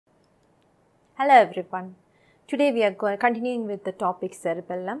Hello everyone. Today we are continuing with the topic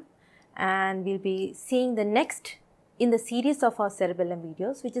cerebellum, and we'll be seeing the next in the series of our cerebellum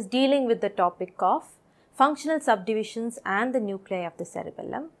videos, which is dealing with the topic of functional subdivisions and the nuclei of the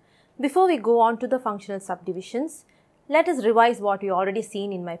cerebellum. Before we go on to the functional subdivisions, let us revise what we already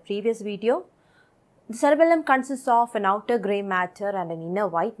seen in my previous video. The cerebellum consists of an outer grey matter and an inner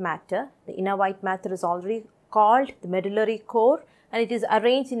white matter. The inner white matter is already called the medullary core, and it is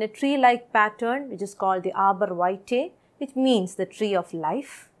arranged in a tree-like pattern which is called the arbor vitae, which means the tree of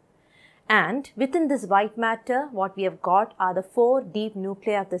life. And within this white matter, what we have got are the four deep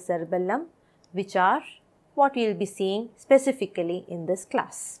nuclei of the cerebellum, which are what we will be seeing specifically in this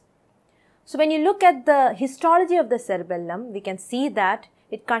class. So when you look at the histology of the cerebellum, we can see that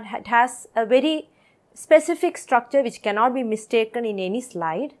it has a very specific structure which cannot be mistaken in any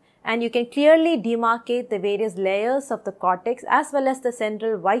slide. And you can clearly demarcate the various layers of the cortex as well as the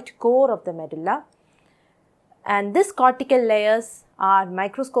central white core of the medulla. And these cortical layers are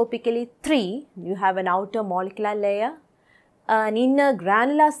microscopically three. You have an outer molecular layer, an inner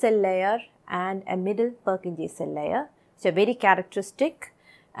granular cell layer, and a middle Purkinje cell layer. So very characteristic.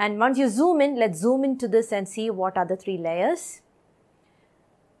 And once you zoom in, let's zoom into this and see what are the three layers.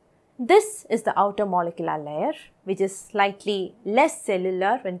 This is the outer molecular layer, which is slightly less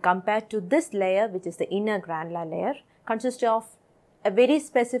cellular when compared to this layer, which is the inner granular layer, consists of a very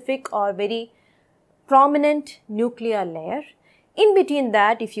specific or very prominent nuclear layer. In between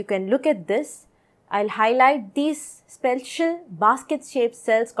that, if you can look at this, I'll highlight these special basket-shaped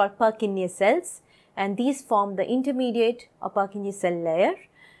cells called Purkinje cells, and these form the intermediate or Purkinje cell layer.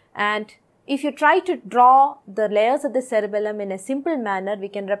 And if you try to draw the layers of the cerebellum in a simple manner, we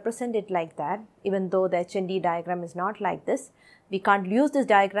can represent it like that, even though the HND diagram is not like this. We can't use this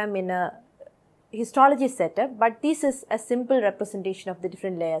diagram in a histology setup, but this is a simple representation of the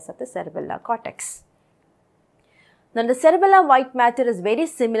different layers of the cerebellar cortex. Now, the cerebellar white matter is very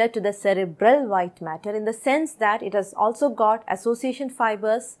similar to the cerebral white matter in the sense that it has also got association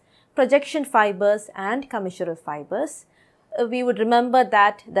fibers, projection fibers, and commissural fibers. We would remember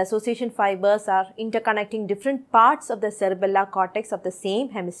that the association fibers are interconnecting different parts of the cerebellar cortex of the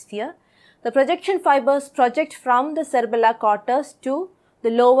same hemisphere. The projection fibers project from the cerebellar cortex to the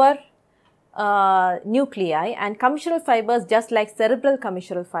lower nuclei, and commissural fibers, just like cerebral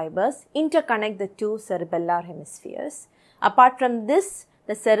commissural fibers, interconnect the two cerebellar hemispheres. Apart from this,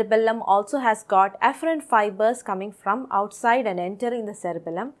 the cerebellum also has got afferent fibers coming from outside and entering the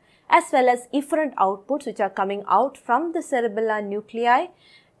cerebellum, as well as efferent outputs which are coming out from the cerebellar nuclei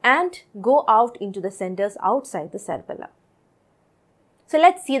and go out into the centers outside the cerebellum. So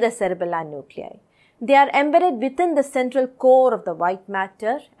let's see the cerebellar nuclei. They are embedded within the central core of the white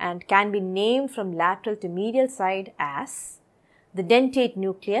matter and can be named from lateral to medial side as the dentate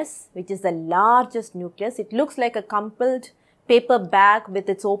nucleus, which is the largest nucleus. It looks like a crumpled paper bag with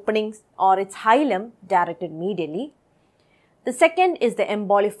its openings or its hilum directed medially. The second is the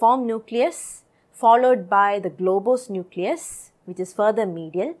emboliform nucleus, followed by the globose nucleus, which is further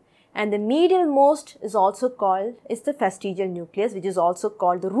medial, and the medialmost is the fastigial nucleus, which is also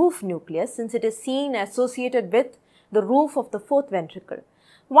called the roof nucleus, since it is seen associated with the roof of the fourth ventricle.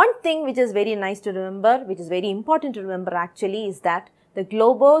 One thing which is very nice to remember, which is very important to remember actually, is that the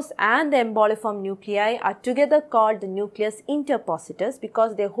globose and the emboliform nuclei are together called the nucleus interpositus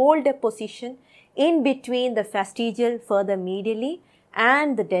because they hold a position in between the fastigial further medially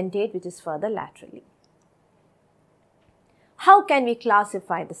and the dentate, which is further laterally. How can we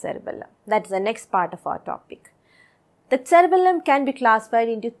classify the cerebellum? That is the next part of our topic. The cerebellum can be classified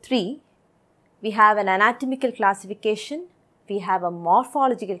into three. We have an anatomical classification, we have a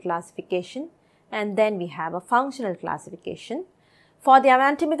morphological classification, and then we have a functional classification. For the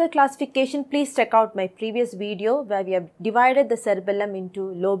anatomical classification, please check out my previous video where we have divided the cerebellum into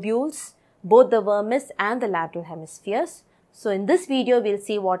lobules, both the vermis and the lateral hemispheres. So in this video, we'll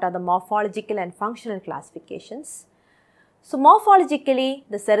see what are the morphological and functional classifications. So morphologically,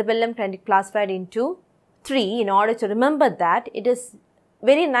 the cerebellum can be classified into three. In order to remember that, it is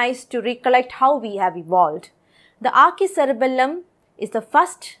very nice to recollect how we have evolved. The archicerebellum is the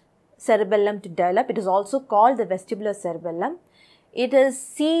first cerebellum to develop. It is also called the vestibular cerebellum. It is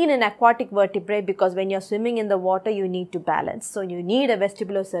seen in aquatic vertebrae because when you're swimming in the water, you need to balance. So you need a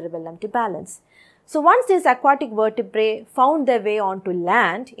vestibular cerebellum to balance. So once these aquatic vertebrae found their way onto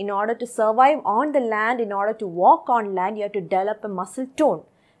land, in order to survive on the land, in order to walk on land, you have to develop a muscle tone.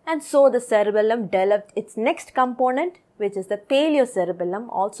 And so the cerebellum developed its next component, which is the paleocerebellum,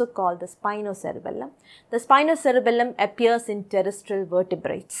 also called the spinocerebellum. The spinocerebellum appears in terrestrial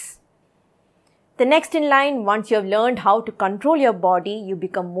vertebrates. The next in line, once you have learned how to control your body, you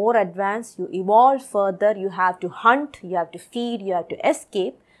become more advanced, you evolve further, you have to hunt, you have to feed, you have to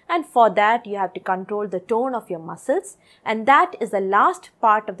escape, and for that you have to control the tone of your muscles, and that is the last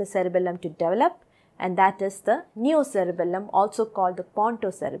part of the cerebellum to develop, and that is the neocerebellum, also called the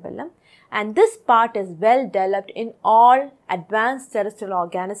pontocerebellum, and this part is well developed in all advanced terrestrial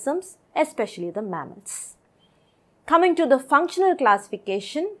organisms, especially the mammals. Coming to the functional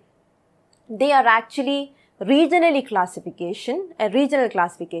classification, they are actually regional classification,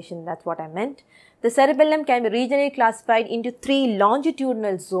 that's what I meant. The cerebellum can be regionally classified into 3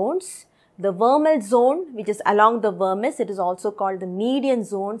 longitudinal zones. The vermal zone, which is along the vermis, it is also called the median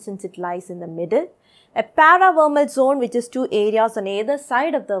zone since it lies in the middle. A paravermal zone, which is 2 areas on either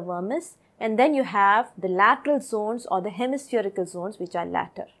side of the vermis, and then you have the lateral zones or the hemispherical zones, which are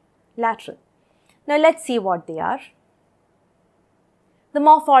lateral. Now let's see what they are. The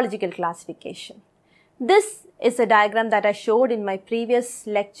morphological classification. This is a diagram that I showed in my previous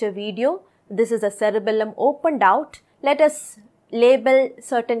lecture video. This is a cerebellum opened out. Let us label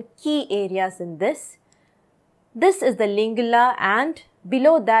certain key areas in this. This is the lingula, and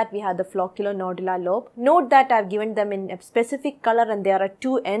below that we have the flocculonodular lobe. Note that I have given them in a specific color and there are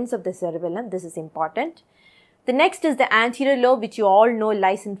 2 ends of the cerebellum. This is important. The next is the anterior lobe, which you all know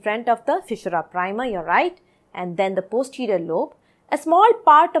lies in front of the fissura prima, you're right, and then the posterior lobe. A small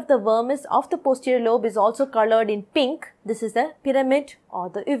part of the vermis of the posterior lobe is also colored in pink. This is the pyramid or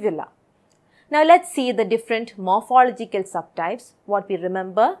the uvula. Now let's see the different morphological subtypes, what we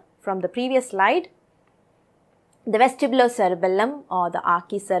remember from the previous slide. The vestibulocerebellum or the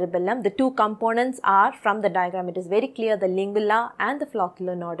archicerebellum, the 2 components are from the diagram, it is very clear, the lingula and the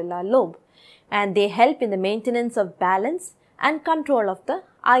flocculonodular lobe, and they help in the maintenance of balance and control of the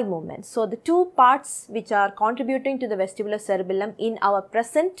eye movement. So the 2 parts which are contributing to the vestibulocerebellum in our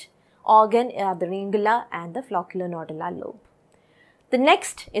present organ are the lingula and the flocculonodular lobe. The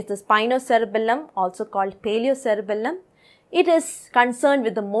next is the spinocerebellum, also called paleocerebellum. It is concerned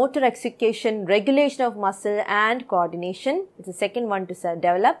with the motor execution, regulation of muscle and coordination. It's the second one to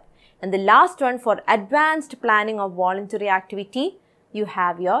develop. And the last one for advanced planning of voluntary activity, you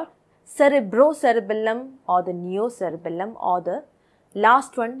have your cerebrocerebellum or the neocerebellum, or the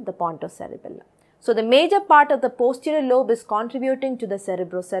last one, the pontocerebellum. So the major part of the posterior lobe is contributing to the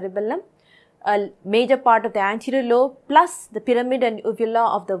cerebrocerebellum. A major part of the anterior lobe plus the pyramid and uvula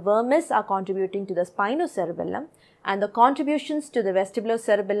of the vermis are contributing to the spinocerebellum, and the contributions to the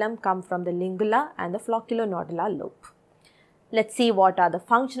vestibulocerebellum come from the lingula and the flocculonodular lobe. Let's see what are the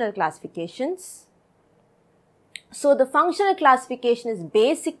functional classifications. So the functional classification is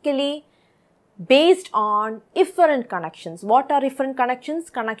basically based on efferent connections. What are efferent connections?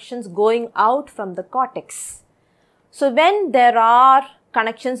 Connections going out from the cortex. So when there are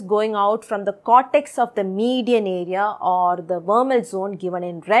connections going out from the cortex of the median area or the vermal zone given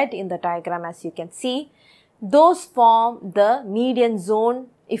in red in the diagram, as you can see, those form the median zone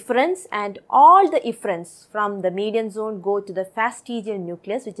efferents, and all the efferents from the median zone go to the fastigial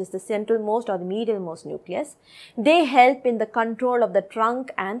nucleus, which is the centralmost or the medialmost nucleus. They help in the control of the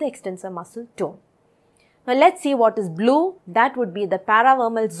trunk and the extensor muscle tone. Now let's see what is blue. That would be the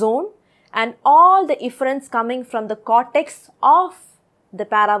paravermal zone, and all the efferents coming from the cortex of the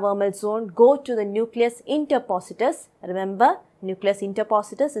paravermal zone go to the nucleus interpositus. Remember, nucleus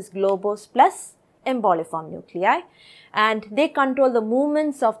interpositus is globose plus emboliform nuclei, and they control the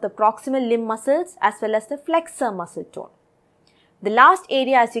movements of the proximal limb muscles as well as the flexor muscle tone. The last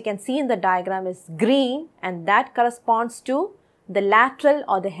area, as you can see in the diagram, is green, and that corresponds to the lateral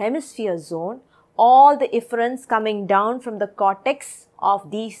or the hemisphere zone. All the efferents coming down from the cortex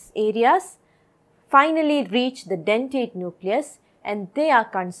of these areas finally reach the dentate nucleus, and they are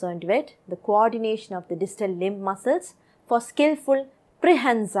concerned with the coordination of the distal limb muscles for skillful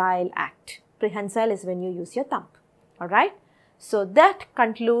prehensile act. Prehensile is when you use your thumb. Alright, so that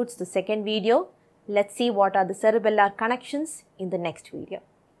concludes the second video. Let's see what are the cerebellar connections in the next video.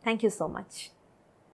 Thank you so much.